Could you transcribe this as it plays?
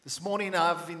This morning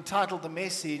I've entitled the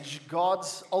message,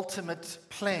 God's Ultimate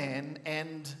Plan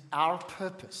and Our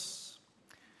Purpose.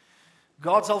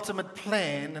 God's ultimate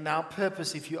plan and our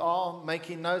purpose. If you are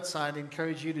making notes, I'd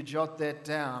encourage you to jot that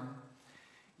down.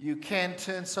 You can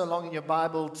turn so long in your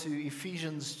Bible to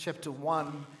Ephesians chapter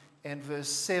 1 and verse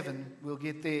 7. We'll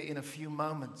get there in a few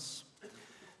moments.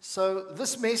 So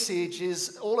this message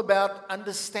is all about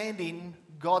understanding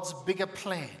God's bigger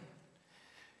plan.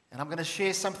 And I'm going to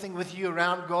share something with you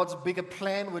around God's bigger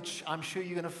plan, which I'm sure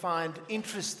you're going to find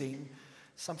interesting,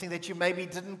 something that you maybe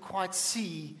didn't quite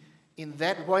see in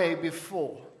that way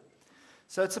before.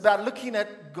 So it's about looking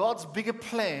at God's bigger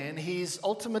plan, His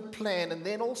ultimate plan, and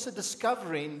then also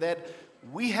discovering that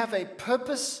we have a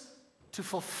purpose to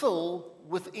fulfill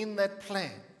within that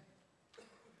plan.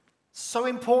 So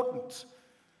important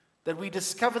that we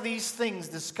discover these things,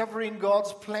 discovering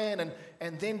God's plan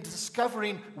and then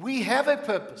discovering we have a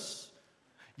purpose.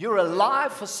 You're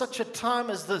alive for such a time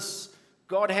as this.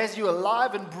 God has you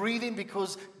alive and breathing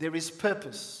because there is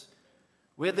purpose.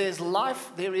 Where there's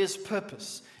life, there is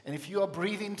purpose. And if you are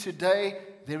breathing today,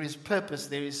 there is purpose.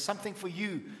 There is something for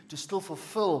you to still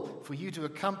fulfill, for you to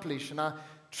accomplish. And I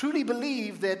truly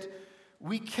believe that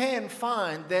we can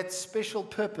find that special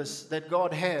purpose that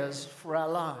God has for our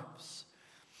lives.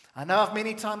 I know I've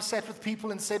many times sat with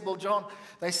people and said, well, John,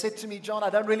 they said to me, John, I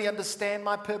don't really understand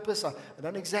my purpose. I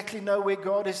don't exactly know where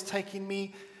God is taking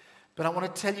me. But I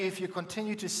want to tell you, if you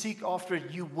continue to seek after it,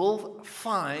 you will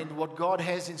find what God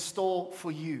has in store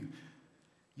for you.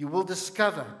 You will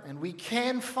discover, and we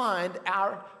can find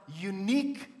our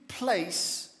unique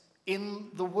place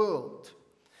in the world.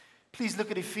 Please look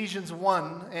at Ephesians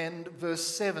 1 and verse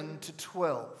 7 to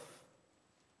 12.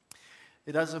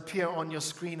 It does appear on your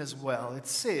screen as well. It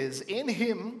says, in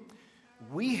Him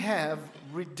we have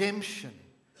redemption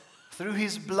through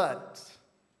His blood,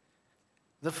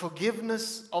 the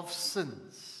forgiveness of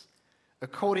sins,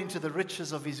 according to the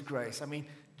riches of His grace. I mean,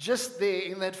 just there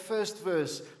in that first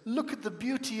verse, look at the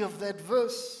beauty of that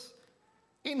verse.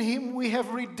 In Him we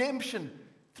have redemption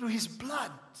through His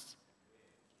blood,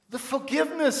 the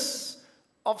forgiveness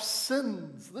of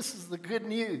sins. This is the good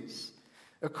news.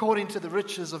 According to the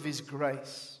riches of His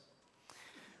grace,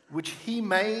 which He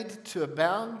made to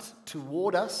abound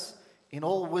toward us in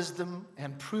all wisdom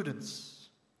and prudence,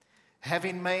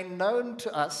 having made known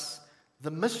to us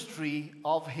the mystery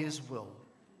of His will,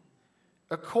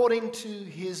 according to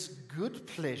His good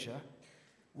pleasure,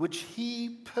 which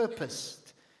He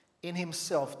purposed in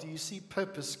Himself. Do you see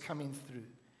purpose coming through?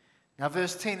 Now,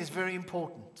 verse 10 is very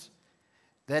important.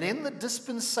 That in the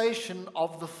dispensation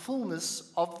of the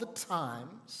fullness of the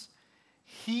times,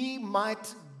 He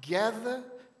might gather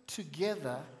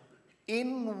together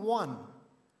in one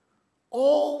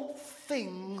all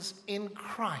things in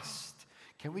Christ.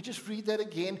 Can we just read that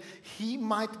again? He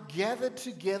might gather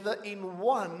together in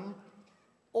one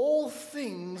all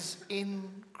things in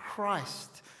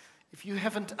Christ. If you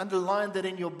haven't underlined that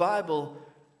in your Bible,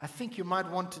 I think you might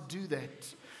want to do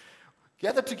that.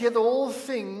 Gather together all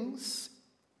things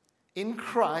in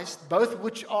Christ, both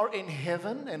which are in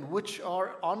heaven and which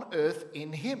are on earth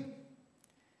in Him.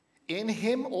 In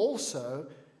Him also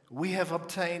we have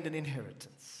obtained an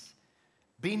inheritance,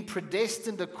 being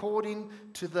predestined according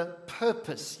to the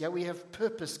purpose. Yeah, we have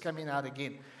purpose coming out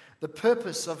again. The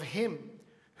purpose of Him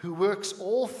who works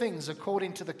all things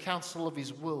according to the counsel of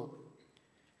His will,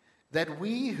 that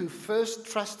we who first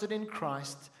trusted in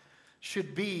Christ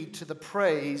should be to the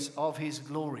praise of His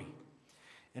glory.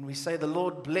 And we say, the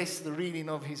Lord bless the reading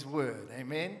of His word.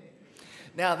 Amen.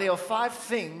 Now, there are 5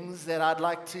 things that I'd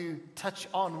like to touch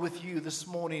on with you this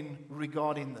morning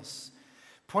regarding this.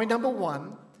 Point number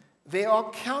 1, there are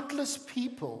countless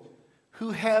people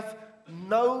who have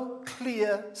no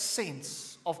clear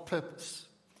sense of purpose.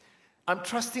 I'm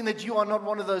trusting that you are not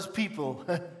one of those people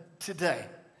today.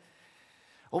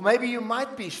 Or maybe you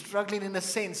might be struggling in a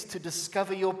sense to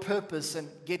discover your purpose and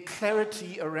get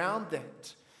clarity around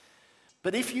that.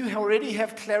 But if you already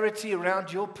have clarity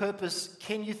around your purpose,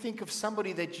 can you think of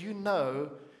somebody that you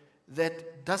know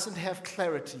that doesn't have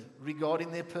clarity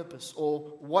regarding their purpose or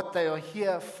what they are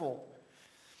here for?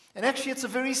 And actually, it's a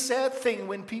very sad thing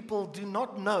when people do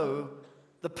not know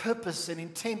the purpose and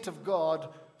intent of God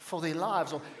for their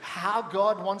lives or how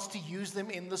God wants to use them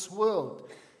in this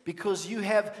world. Because you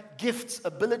have gifts,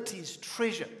 abilities,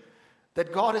 treasure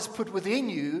that God has put within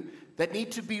you that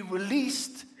need to be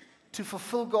released to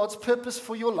fulfill God's purpose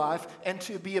for your life and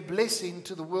to be a blessing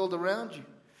to the world around you.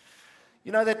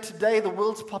 You know that today the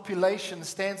world's population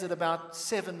stands at about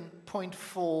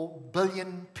 7.4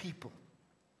 billion people.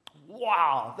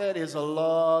 Wow, that is a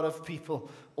lot of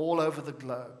people all over the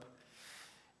globe.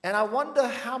 And I wonder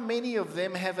how many of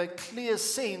them have a clear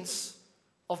sense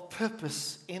of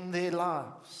purpose in their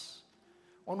lives.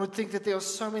 One would think that there are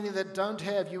so many that don't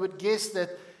have. You would guess that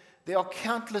there are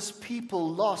countless people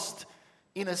lost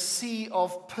in a sea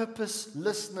of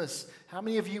purposelessness. How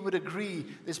many of you would agree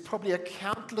there's probably a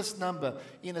countless number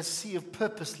in a sea of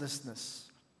purposelessness?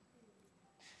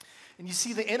 And you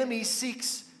see, the enemy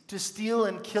seeks to steal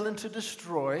and kill and to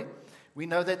destroy. We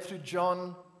know that through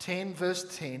John 10, verse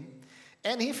 10.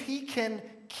 And if he can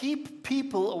keep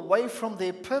people away from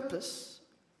their purpose,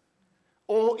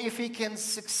 or if he can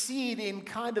succeed in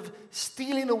kind of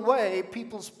stealing away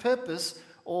people's purpose,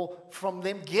 or from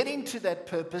them getting to that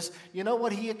purpose, you know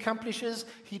what he accomplishes?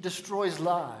 He destroys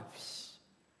lives.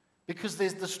 Because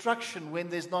there's destruction when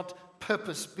there's not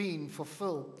purpose being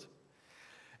fulfilled.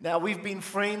 Now, we've been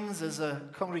friends as a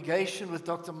congregation with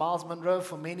Dr. Miles Monroe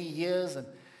for many years, and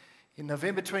in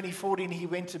November 2014, he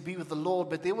went to be with the Lord,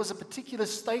 but there was a particular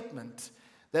statement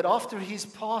that after his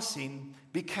passing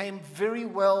became very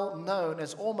well known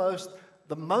as almost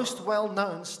the most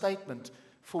well-known statement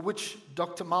for which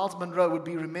Dr. Miles Monroe would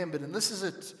be remembered. And this is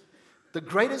it. The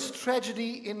greatest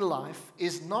tragedy in life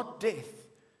is not death,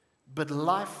 but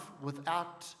life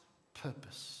without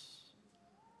purpose.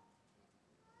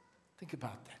 Think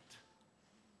about that.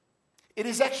 It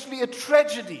is actually a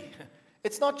tragedy.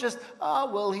 It's not just,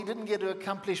 he didn't get to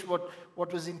accomplish what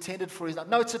was intended for his life.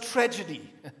 No, it's a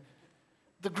tragedy.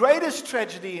 The greatest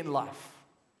tragedy in life.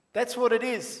 That's what it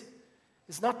is.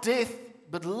 It's not death,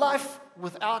 but life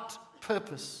without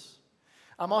purpose.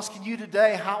 I'm asking you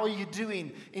today, how are you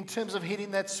doing in terms of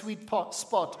hitting that sweet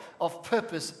spot of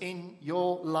purpose in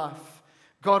your life?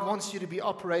 God wants you to be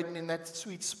operating in that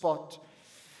sweet spot.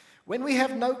 When we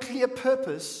have no clear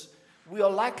purpose, we are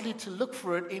likely to look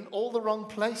for it in all the wrong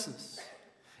places.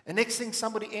 And next thing,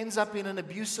 somebody ends up in an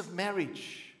abusive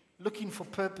marriage, looking for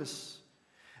purpose.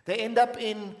 They end up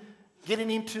in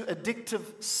getting into addictive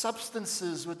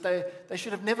substances that they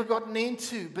should have never gotten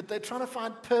into, but they're trying to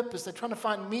find purpose. They're trying to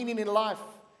find meaning in life.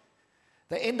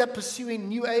 They end up pursuing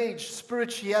New Age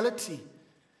spirituality,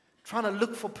 trying to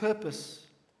look for purpose.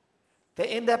 They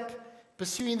end up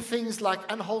pursuing things like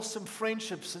unwholesome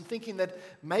friendships and thinking that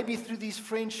maybe through these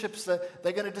friendships they're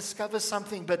going to discover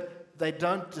something, but they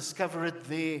don't discover it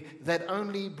there. That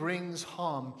only brings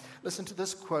harm. Listen to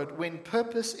this quote. When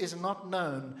purpose is not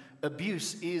known,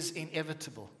 abuse is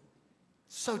inevitable.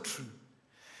 So true.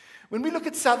 When we look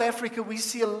at South Africa, we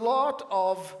see a lot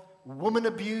of woman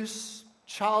abuse,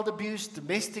 child abuse,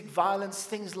 domestic violence,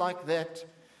 things like that.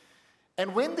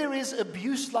 And when there is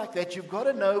abuse like that, you've got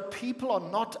to know people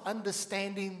are not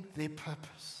understanding their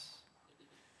purpose.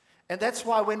 And that's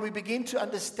why when we begin to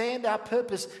understand our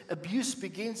purpose, abuse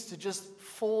begins to just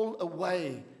fall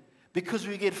away, because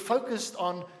we get focused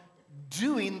on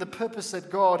doing the purpose that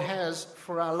God has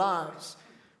for our lives.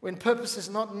 When purpose is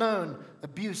not known,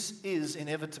 abuse is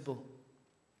inevitable.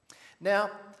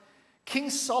 Now, King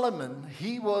Solomon,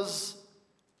 he was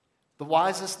the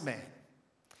wisest man.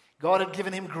 God had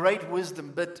given him great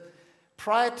wisdom, but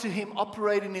prior to him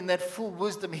operating in that full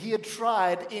wisdom, he had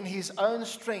tried in his own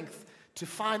strength to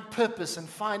find purpose and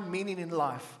find meaning in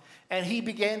life. And he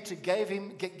began to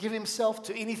give himself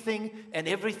to anything and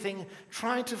everything,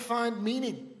 trying to find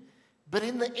meaning. But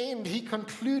in the end, he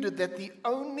concluded that the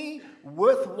only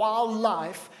worthwhile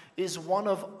life is one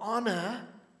of honor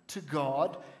to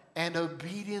God and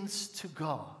obedience to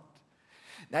God.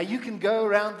 Now, you can go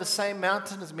around the same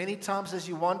mountain as many times as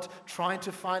you want, trying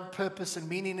to find purpose and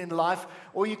meaning in life,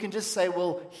 or you can just say,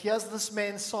 well, here's this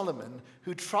man Solomon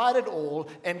who tried it all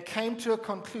and came to a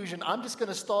conclusion. I'm just going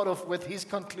to start off with his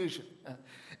conclusion.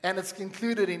 And it's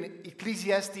concluded in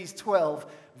Ecclesiastes 12,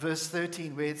 verse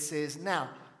 13, where it says, now,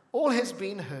 all has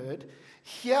been heard.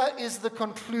 Here is the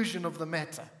conclusion of the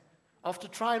matter. After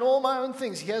trying all my own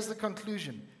things, here's the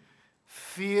conclusion.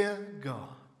 Fear God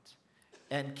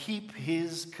and keep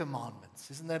his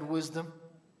commandments. Isn't that wisdom?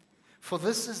 For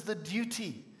this is the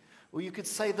duty, or you could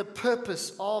say the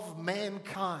purpose of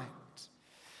mankind.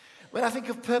 When I think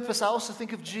of purpose, I also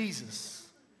think of Jesus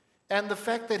and the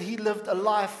fact that he lived a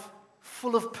life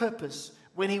full of purpose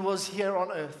when he was here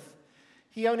on earth.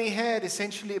 He only had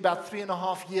essentially about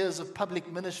 3.5 years of public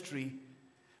ministry,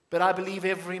 but I believe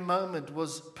every moment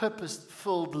was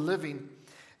purpose-filled living.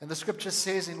 And the scripture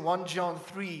says in 1 John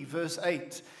 3, verse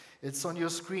 8, it's on your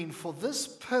screen, for this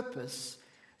purpose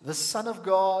the Son of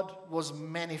God was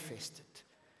manifested,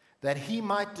 that he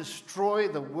might destroy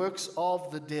the works of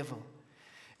the devil.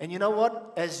 And you know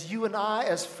what? As you and I,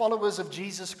 as followers of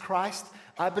Jesus Christ,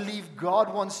 I believe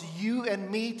God wants you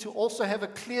and me to also have a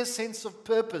clear sense of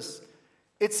purpose.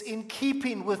 It's in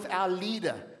keeping with our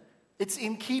leader. It's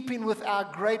in keeping with our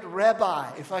great rabbi,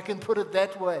 if I can put it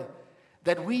that way,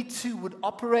 that we too would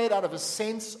operate out of a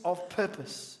sense of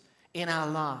purpose in our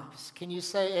lives. Can you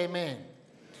say amen?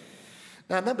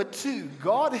 Now, number two,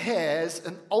 God has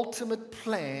an ultimate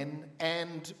plan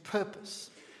and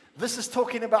purpose. This is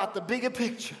talking about the bigger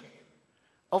picture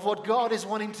of what God is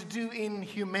wanting to do in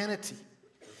humanity.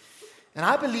 And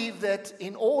I believe that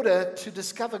in order to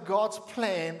discover God's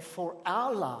plan for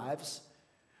our lives,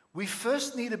 we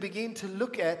first need to begin to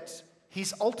look at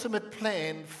His ultimate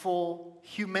plan for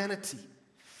humanity.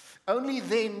 Only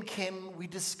then can we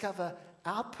discover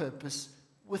our purpose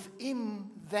within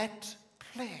that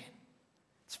plan.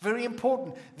 It's very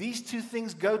important. These two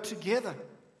things go together.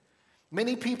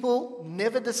 Many people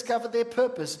never discover their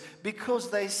purpose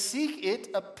because they seek it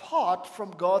apart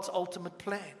from God's ultimate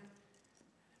plan.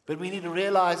 But we need to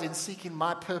realize in seeking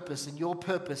my purpose and your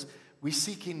purpose, we're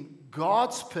seeking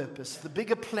God's purpose, the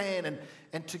bigger plan,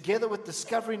 and together with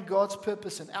discovering God's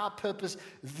purpose and our purpose,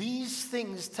 these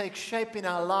things take shape in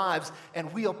our lives,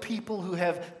 and we are people who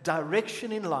have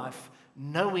direction in life,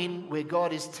 knowing where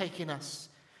God is taking us.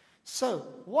 So,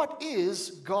 what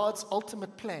is God's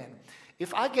ultimate plan?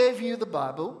 If I gave you the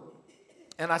Bible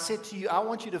and I said to you, I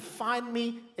want you to find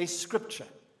me a scripture.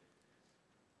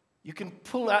 You can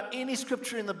pull out any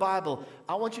scripture in the Bible.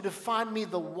 I want you to find me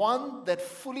the one that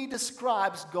fully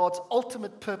describes God's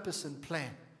ultimate purpose and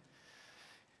plan.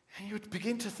 And you would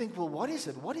begin to think, well, what is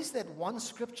it? What is that one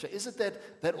scripture? Is it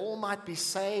that all might be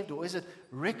saved? Or is it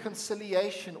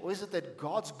reconciliation? Or is it that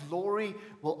God's glory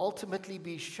will ultimately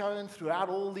be shown throughout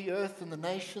all the earth and the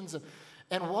nations?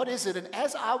 And what is it? And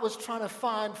as I was trying to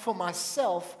find for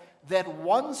myself that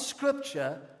one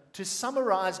scripture to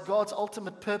summarize God's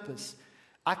ultimate purpose,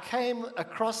 I came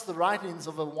across the writings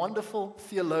of a wonderful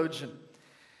theologian.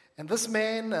 And this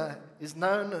man is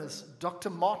known as Dr.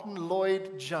 Martin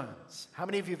Lloyd-Jones. How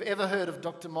many of you have ever heard of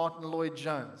Dr. Martin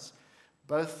Lloyd-Jones?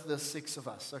 Both the six of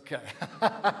us, okay.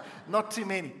 Not too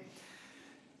many.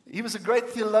 He was a great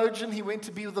theologian. He went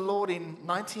to be with the Lord in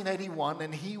 1981,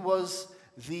 and he was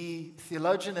the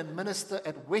theologian and minister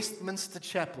at Westminster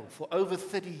Chapel for over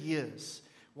 30 years.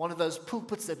 One of those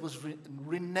pulpits that was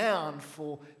renowned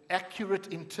for accurate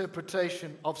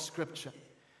interpretation of Scripture.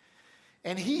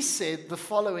 And he said the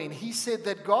following. He said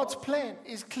that God's plan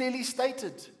is clearly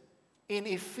stated in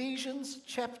Ephesians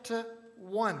chapter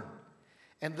 1.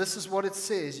 And this is what it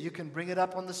says. You can bring it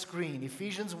up on the screen.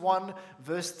 Ephesians 1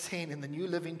 verse 10 in the New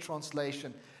Living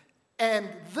Translation. And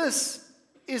this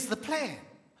is the plan.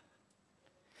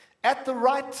 At the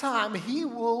right time, He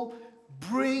will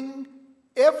bring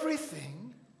everything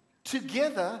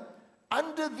together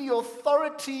under the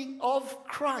authority of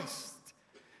Christ.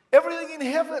 Everything in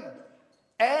heaven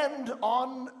and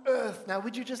on earth. Now,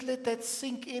 would you just let that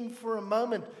sink in for a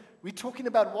moment? We're talking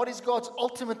about what is God's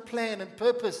ultimate plan and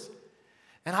purpose.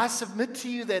 And I submit to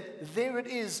you that there it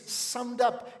is, summed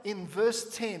up in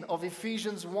verse 10 of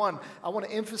Ephesians 1. I want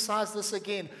to emphasize this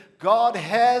again. God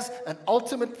has an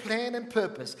ultimate plan and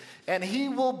purpose, and He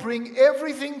will bring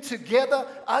everything together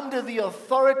under the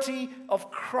authority of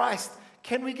Christ.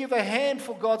 Can we give a hand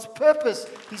for God's purpose,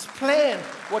 His plan,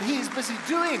 what He is busy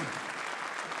doing?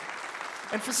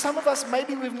 And for some of us,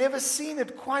 maybe we've never seen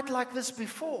it quite like this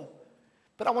before.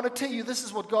 But I want to tell you, this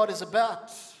is what God is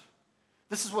about.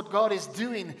 This is what God is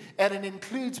doing, and it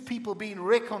includes people being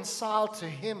reconciled to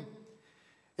Him.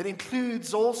 It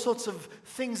includes all sorts of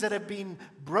things that have been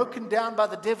broken down by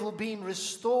the devil being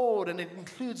restored, and it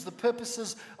includes the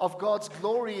purposes of God's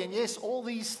glory, and yes, all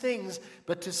these things,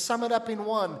 but to sum it up in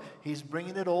one, He's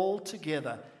bringing it all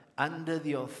together under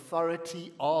the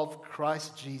authority of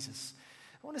Christ Jesus.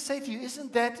 I want to say to you,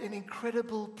 isn't that an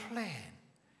incredible plan?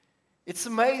 It's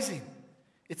amazing.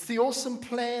 It's the awesome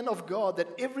plan of God that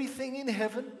everything in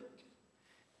heaven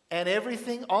and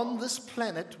everything on this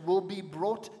planet will be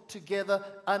brought together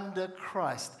under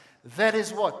Christ. That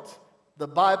is what the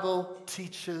Bible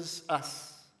teaches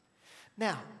us.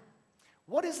 Now,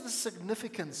 what is the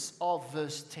significance of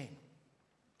verse 10?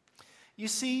 You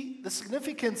see, the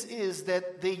significance is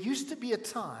that there used to be a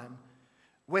time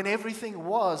when everything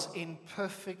was in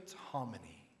perfect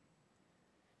harmony.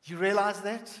 Do you realize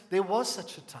that? There was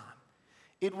such a time.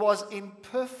 It was in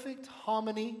perfect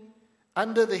harmony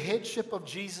under the headship of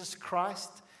Jesus Christ,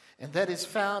 and that is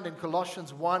found in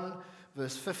Colossians 1,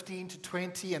 verse 15 to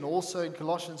 20, and also in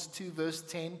Colossians 2, verse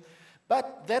 10.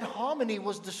 But that harmony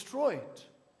was destroyed.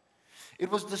 It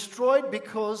was destroyed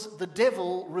because the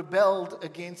devil rebelled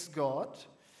against God,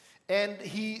 and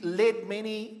he led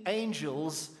many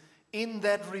angels in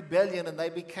that rebellion, and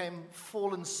they became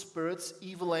fallen spirits,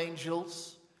 evil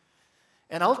angels.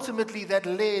 And ultimately that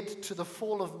led to the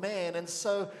fall of man. And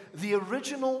so the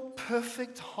original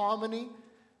perfect harmony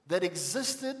that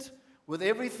existed with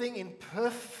everything in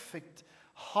perfect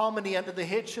harmony under the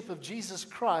headship of Jesus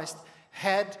Christ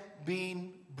had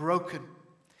been broken.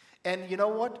 And you know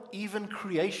what? Even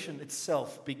creation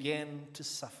itself began to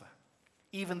suffer.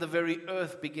 Even the very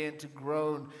earth began to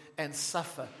groan and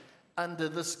suffer under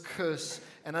this curse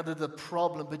and under the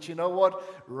problem. But you know what?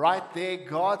 Right there,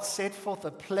 God set forth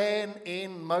a plan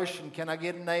in motion. Can I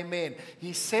get an amen?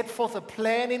 He set forth a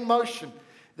plan in motion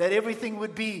that everything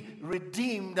would be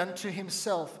redeemed unto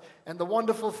himself. And the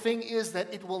wonderful thing is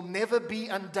that it will never be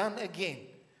undone again.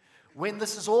 When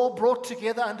this is all brought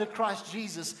together under Christ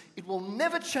Jesus, it will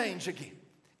never change again.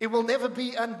 It will never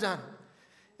be undone.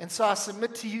 And so I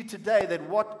submit to you today that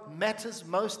what matters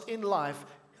most in life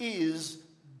is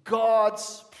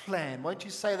God's plan. Won't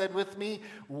you say that with me?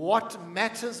 What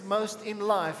matters most in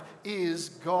life is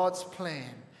God's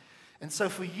plan. And so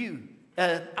for you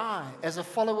and I, as a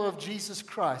follower of Jesus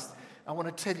Christ, I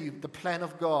want to tell you the plan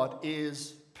of God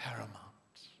is paramount.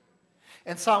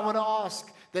 And so I want to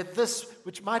ask that this,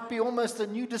 which might be almost a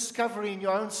new discovery in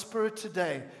your own spirit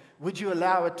today, would you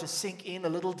allow it to sink in a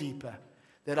little deeper?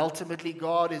 That ultimately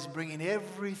God is bringing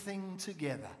everything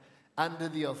together under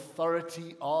the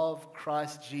authority of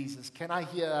Christ Jesus. Can I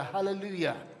hear a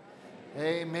hallelujah?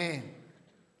 Amen.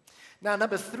 Now,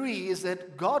 number 3 is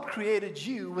that God created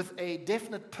you with a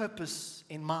definite purpose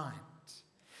in mind.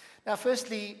 Now,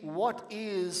 firstly, what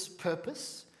is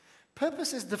purpose?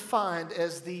 Purpose is defined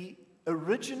as the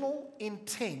original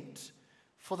intent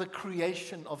for the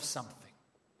creation of something.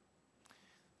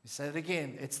 We say it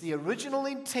again. It's the original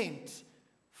intent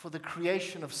for the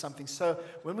creation of something. So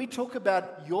when we talk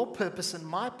about your purpose and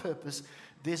my purpose,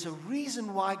 there's a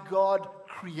reason why God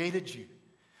created you.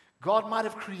 God might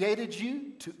have created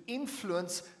you to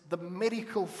influence the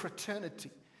medical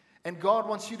fraternity. And God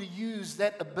wants you to use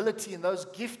that ability and those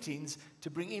giftings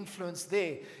to bring influence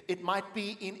there. It might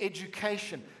be in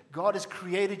education. God has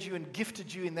created you and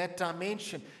gifted you in that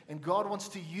dimension. And God wants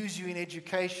to use you in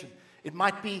education. It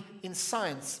might be in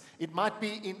science. It might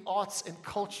be in arts and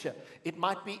culture. It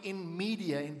might be in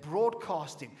media, in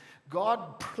broadcasting.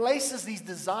 God places these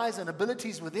desires and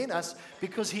abilities within us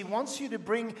because He wants you to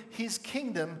bring His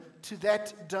kingdom to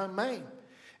that domain.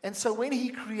 And so when He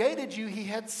created you, He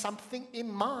had something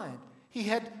in mind. He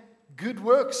had good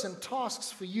works and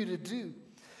tasks for you to do.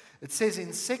 It says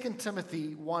in 2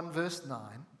 Timothy 1 verse 9,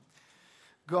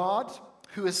 God,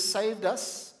 who has saved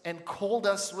us and called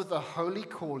us with a holy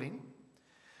calling,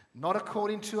 not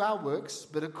according to our works,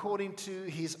 but according to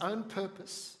His own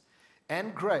purpose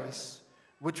and grace,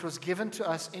 which was given to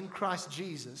us in Christ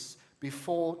Jesus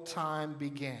before time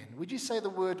began. Would you say the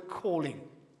word calling?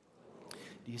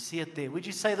 Do you see it there? Would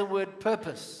you say the word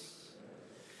purpose?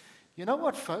 You know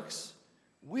what, folks?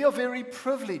 We are very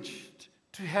privileged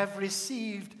to have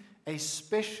received a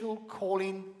special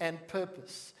calling and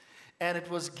purpose. And it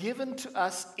was given to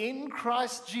us in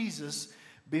Christ Jesus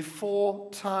before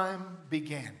time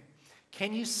began.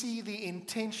 Can you see the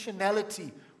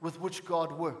intentionality with which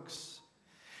God works?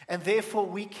 And therefore,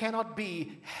 we cannot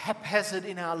be haphazard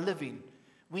in our living.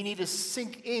 We need to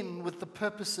sink in with the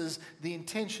purposes, the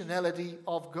intentionality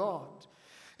of God.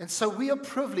 And so we are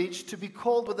privileged to be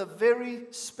called with a very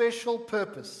special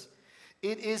purpose.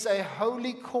 It is a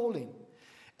holy calling.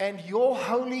 And your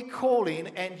holy calling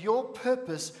and your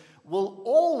purpose will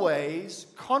always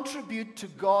contribute to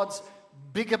God's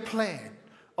bigger plan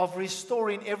of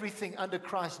restoring everything under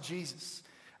Christ Jesus.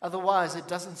 Otherwise, it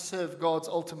doesn't serve God's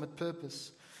ultimate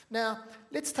purpose. Now,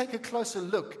 let's take a closer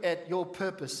look at your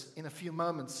purpose in a few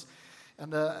moments,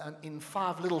 and in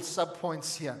 5 little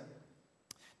subpoints here.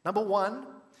 Number 1,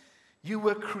 you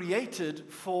were created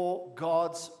for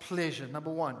God's pleasure.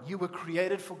 Number 1, you were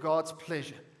created for God's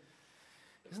pleasure.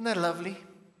 Isn't that lovely?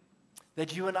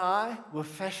 That you and I were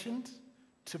fashioned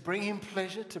to bring Him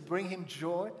pleasure, to bring Him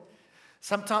joy.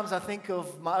 Sometimes I think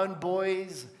of my own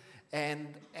boys and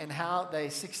how they're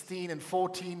 16 and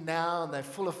 14 now, and they're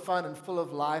full of fun and full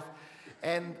of life.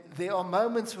 And there are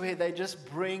moments where they just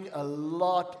bring a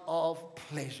lot of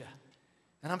pleasure.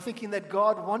 And I'm thinking that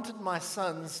God wanted my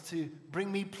sons to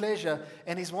bring me pleasure,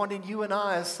 and He's wanting you and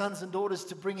I as sons and daughters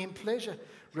to bring Him pleasure.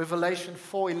 Revelation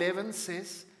 4:11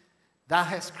 says, Thou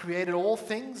hast created all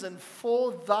things, and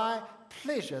for Thy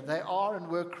pleasure they are and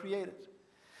were created.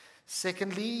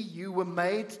 Secondly, you were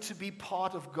made to be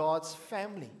part of God's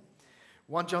family.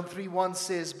 1 John 3:1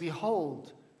 says,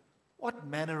 Behold, what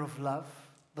manner of love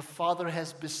the Father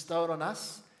has bestowed on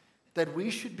us, that we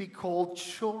should be called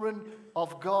children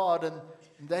of God, and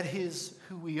that is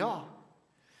who we are.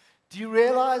 Do you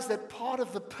realize that part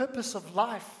of the purpose of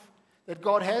life that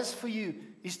God has for you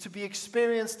is to be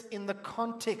experienced in the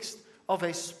context of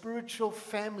a spiritual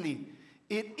family.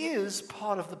 It is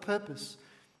part of the purpose.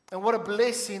 And what a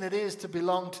blessing it is to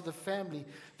belong to the family.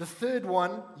 The third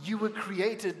one, you were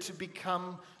created to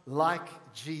become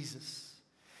like Jesus.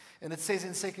 And it says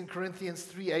in 2 Corinthians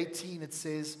 3:18, it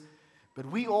says, "But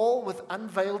we all with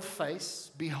unveiled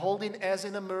face, beholding as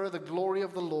in a mirror the glory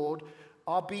of the Lord,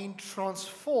 are being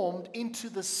transformed into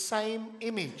the same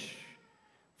image,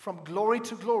 from glory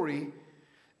to glory,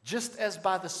 just as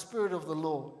by the Spirit of the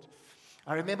Lord."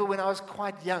 I remember when I was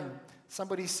quite young,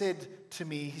 somebody said to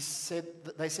me,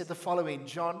 they said the following,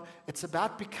 "John, it's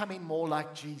about becoming more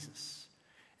like Jesus."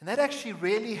 And that actually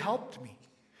really helped me.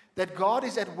 That God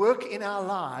is at work in our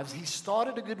lives. He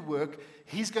started a good work.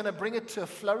 He's going to bring it to a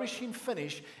flourishing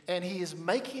finish. And He is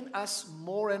making us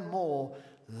more and more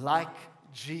like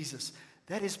Jesus.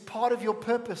 That is part of your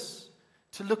purpose,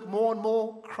 to look more and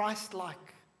more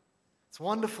Christ-like. It's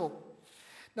wonderful.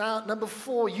 Now, number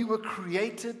 4, you were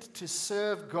created to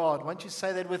serve God. Won't you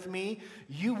say that with me?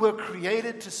 You were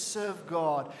created to serve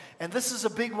God. And this is a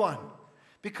big one,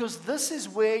 because this is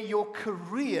where your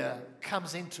career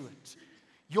comes into it,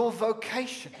 your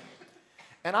vocation.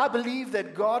 And I believe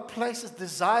that God places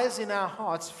desires in our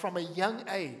hearts from a young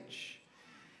age.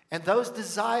 And those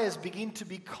desires begin to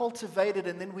be cultivated,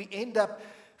 and then we end up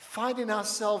finding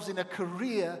ourselves in a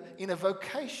career, in a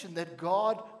vocation that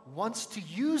God wants to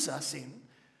use us in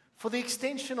for the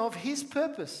extension of His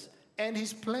purpose and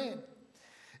His plan.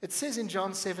 It says in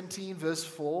John 17, verse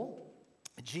 4,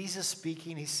 Jesus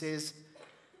speaking, He says,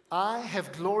 "I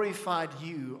have glorified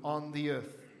you on the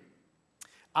earth.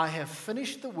 I have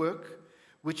finished the work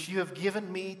which you have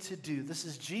given me to do." This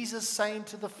is Jesus saying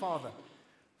to the Father,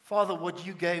 "Father, what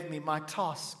you gave me, my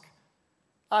task,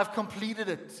 I've completed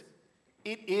it.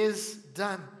 It is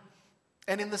done."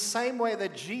 And in the same way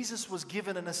that Jesus was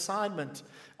given an assignment,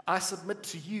 I submit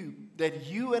to you that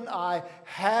you and I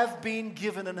have been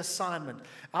given an assignment.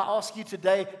 I ask you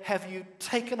today, have you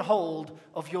taken hold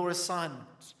of your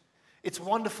assignment? It's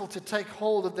wonderful to take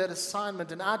hold of that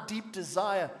assignment, and our deep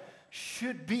desire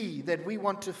should be that we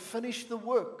want to finish the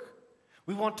work.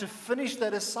 We want to finish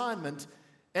that assignment,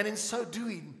 and in so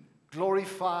doing,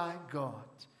 glorify God.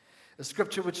 A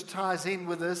scripture which ties in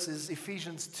with this is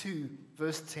Ephesians 2,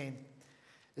 verse 10.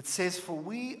 It says, "For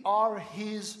we are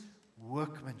His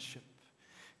workmanship,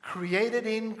 created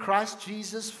in Christ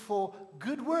Jesus for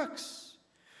good works,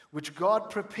 which God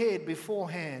prepared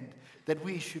beforehand that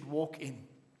we should walk in."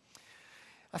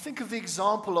 I think of the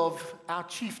example of our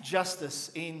Chief Justice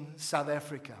in South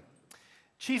Africa.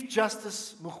 Chief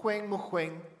Justice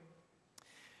Mogoeng,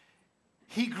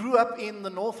 he grew up in the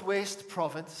Northwest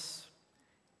Province.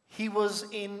 He was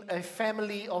in a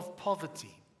family of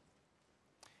poverty.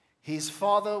 His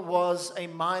father was a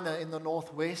miner in the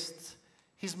Northwest.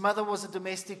 His mother was a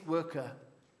domestic worker.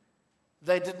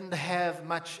 They didn't have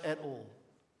much at all.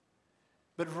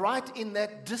 But right in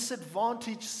that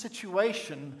disadvantaged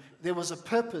situation, there was a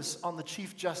purpose on the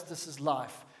Chief Justice's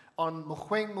life, on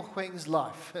Mogoeng's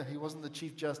life. He wasn't the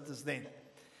Chief Justice then.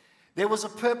 There was a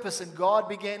purpose, and God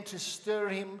began to stir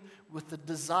him with the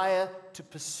desire to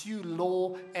pursue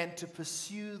law and to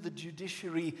pursue the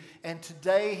judiciary. And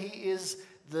today he is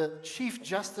the Chief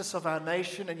Justice of our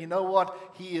nation, and you know what?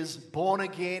 He is born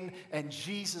again, and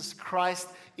Jesus Christ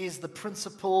is the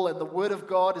principle, and the Word of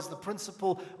God is the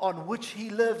principle on which He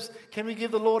lives. Can we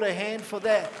give the Lord a hand for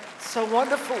that? So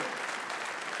wonderful.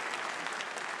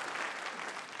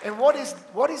 And what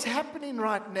is happening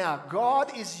right now?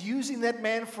 God is using that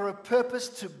man for a purpose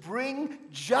to bring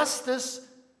justice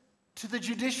to the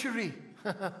judiciary.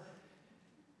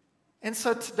 And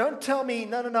so don't tell me,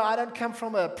 no, I don't come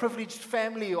from a privileged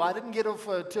family, or I didn't get off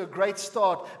to a great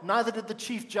start. Neither did the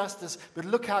Chief Justice. But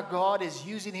look how God is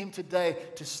using him today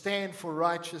to stand for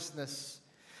righteousness.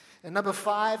 And number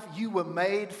 5, you were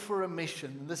made for a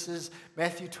mission. This is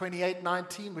Matthew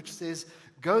 28:19, which says,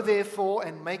 "Go therefore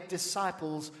and make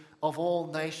disciples of all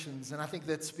nations." And I think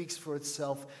that speaks for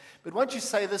itself. But won't you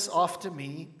say this after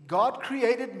me? God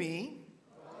created me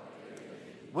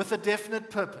with a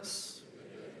definite purpose.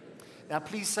 Now,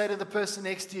 please say to the person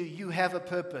next to you, you have a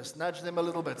purpose. Nudge them a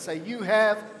little bit. Say, you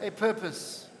have a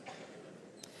purpose.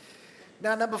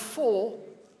 Now, number 4,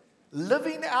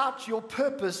 living out your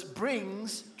purpose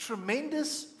brings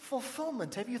tremendous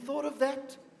fulfillment. Have you thought of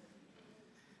that?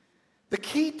 The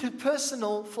key to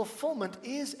personal fulfillment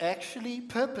is actually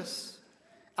purpose.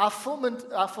 Our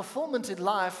fulfillment in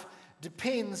life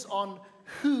depends on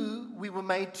who we were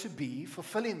made to be,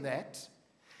 fulfilling that,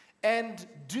 and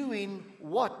doing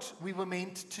what we were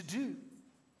meant to do.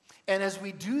 And as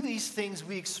we do these things,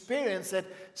 we experience that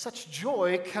such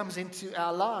joy comes into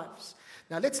our lives.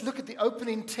 Now let's look at the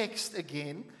opening text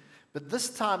again, but this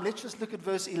time let's just look at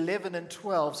verse 11 and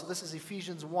 12. So this is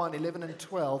Ephesians 1, 11 and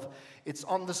 12. It's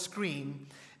on the screen,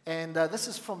 and this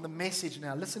is from the Message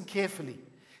now. Listen carefully.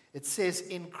 It says,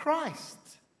 in Christ.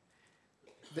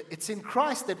 It's in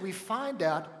Christ that we find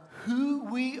out who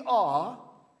we are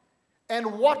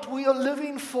and what we are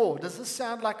living for. Does this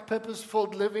sound like purposeful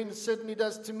living? It certainly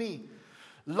does to me.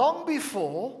 Long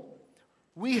before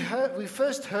we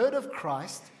first heard of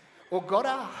Christ or got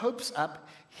our hopes up,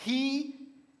 He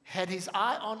had His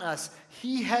eye on us.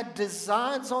 He had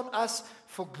designs on us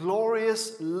for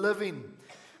glorious living.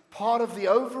 Part of the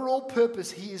overall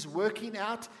purpose He is working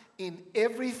out in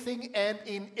everything and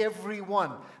in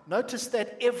everyone. Notice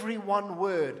that every one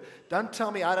word. Don't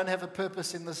tell me I don't have a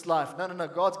purpose in this life. No.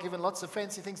 God's given lots of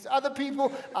fancy things to other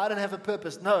people. I don't have a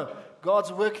purpose. No.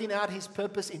 God's working out His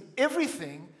purpose in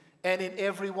everything and in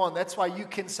everyone. That's why you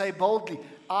can say boldly,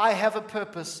 I have a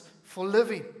purpose for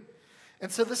living.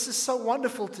 And so this is so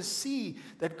wonderful to see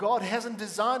that God hasn't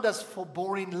designed us for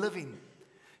boring living.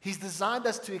 He's designed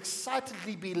us to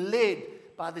excitedly be led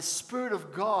by the Spirit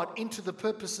of God into the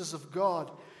purposes of God.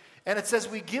 And it's as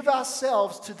we give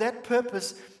ourselves to that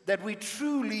purpose that we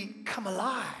truly come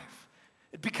alive.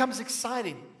 It becomes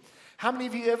exciting. How many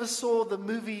of you ever saw the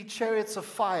movie Chariots of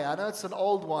Fire? I know it's an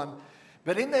old one,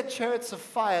 but in that Chariots of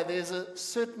Fire, there's a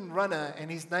certain runner,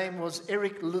 and his name was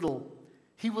Eric Liddell.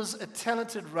 He was a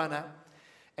talented runner,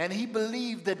 and he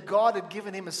believed that God had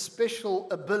given him a special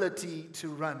ability to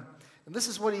run. And this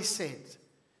is what he said.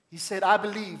 He said, I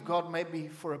believe God made me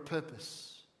for a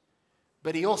purpose,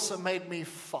 but He also made me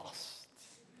fast.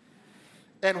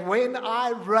 And when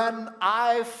I run,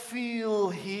 I feel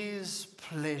His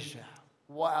pleasure.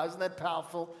 Wow, isn't that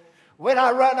powerful? When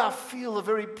I run, I feel the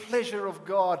very pleasure of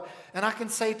God. And I can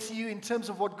say to you, in terms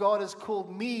of what God has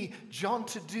called me, John,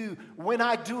 to do, when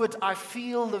I do it, I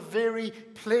feel the very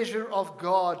pleasure of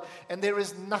God. And there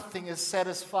is nothing as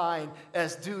satisfying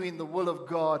as doing the will of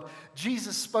God.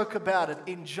 Jesus spoke about it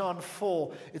in John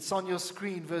 4. It's on your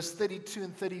screen, verse 32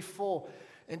 and 34.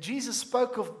 And Jesus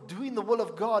spoke of doing the will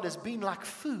of God as being like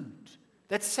food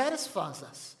that satisfies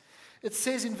us. It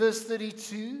says in verse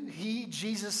 32,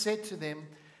 Jesus said to them,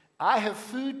 I have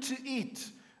food to eat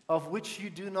of which you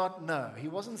do not know. He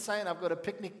wasn't saying I've got a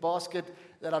picnic basket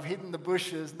that I've hidden in the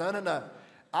bushes. No.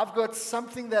 I've got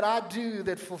something that I do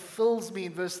that fulfills me.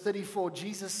 In verse 34,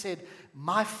 Jesus said,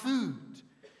 my food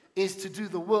is to do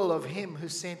the will of Him who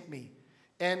sent me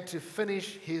and to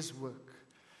finish His work.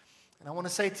 And I want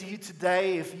to say to you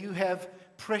today, if you have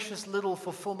precious little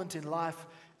fulfillment in life,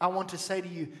 I want to say to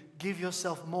you, give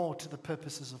yourself more to the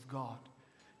purposes of God.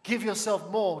 Give yourself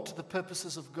more to the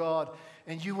purposes of God,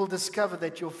 and you will discover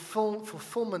that your full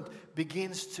fulfillment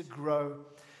begins to grow.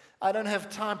 I don't have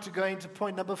time to go into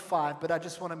point number 5, but I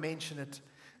just want to mention it.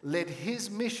 Let His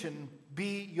mission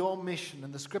be your mission.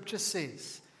 And the scripture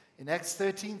says in Acts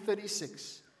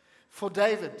 13:36, for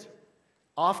David,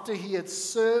 after he had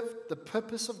served the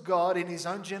purpose of God in his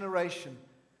own generation,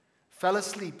 fell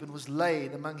asleep and was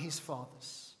laid among his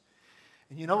fathers.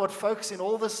 And you know what, folks, in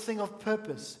all this thing of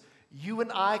purpose, you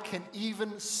and I can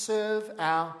even serve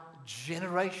our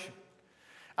generation.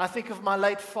 I think of my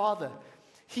late father.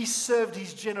 He served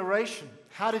his generation.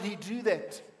 How did he do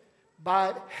that?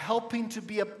 By helping to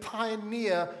be a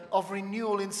pioneer of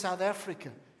renewal in South Africa.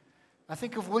 I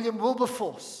think of William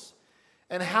Wilberforce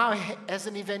and how, as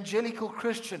an evangelical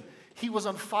Christian, he was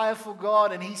on fire for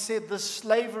God, and he said, the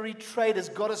slavery trade has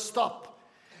got to stop.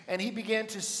 And he began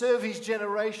to serve his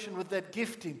generation with that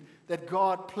gifting that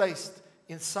God placed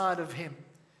inside of him.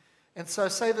 And so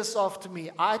say this after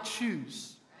me. I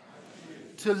choose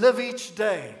to live each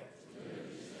day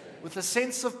with a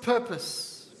sense of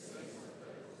purpose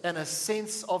and a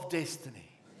sense of destiny.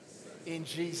 In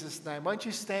Jesus' name. Won't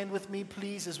you stand with me,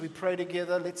 please, as we pray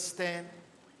together? Let's stand.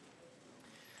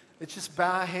 Let's just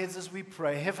bow our heads as we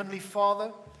pray. Heavenly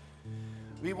Father,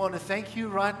 we want to thank you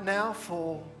right now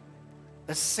for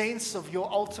a sense of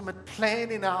your ultimate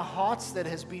plan in our hearts that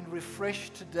has been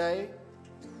refreshed today.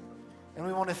 And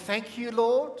we want to thank you,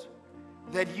 Lord,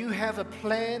 that you have a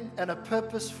plan and a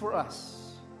purpose for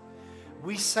us.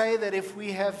 We say that if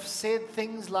we have said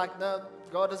things like, no,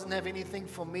 God doesn't have anything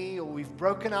for me, or we've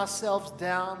broken ourselves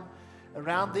down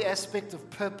around the aspect of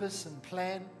purpose and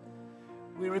plan,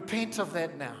 we repent of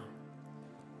that now.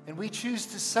 And we choose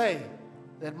to say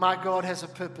that my God has a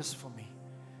purpose for me,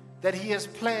 that He has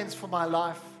plans for my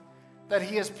life, that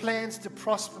He has plans to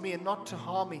prosper me and not to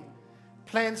harm me,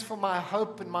 plans for my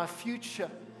hope and my future,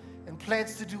 and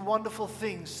plans to do wonderful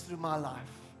things through my life.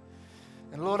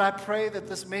 And Lord, I pray that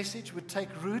this message would take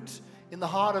root in the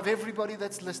heart of everybody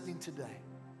that's listening today.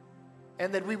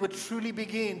 And that we would truly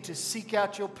begin to seek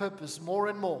out your purpose more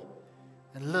and more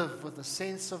and live with a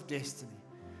sense of destiny.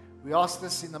 We ask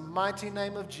this in the mighty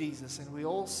name of Jesus. And we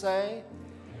all say,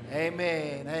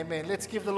 amen. Amen. Let's give the Lord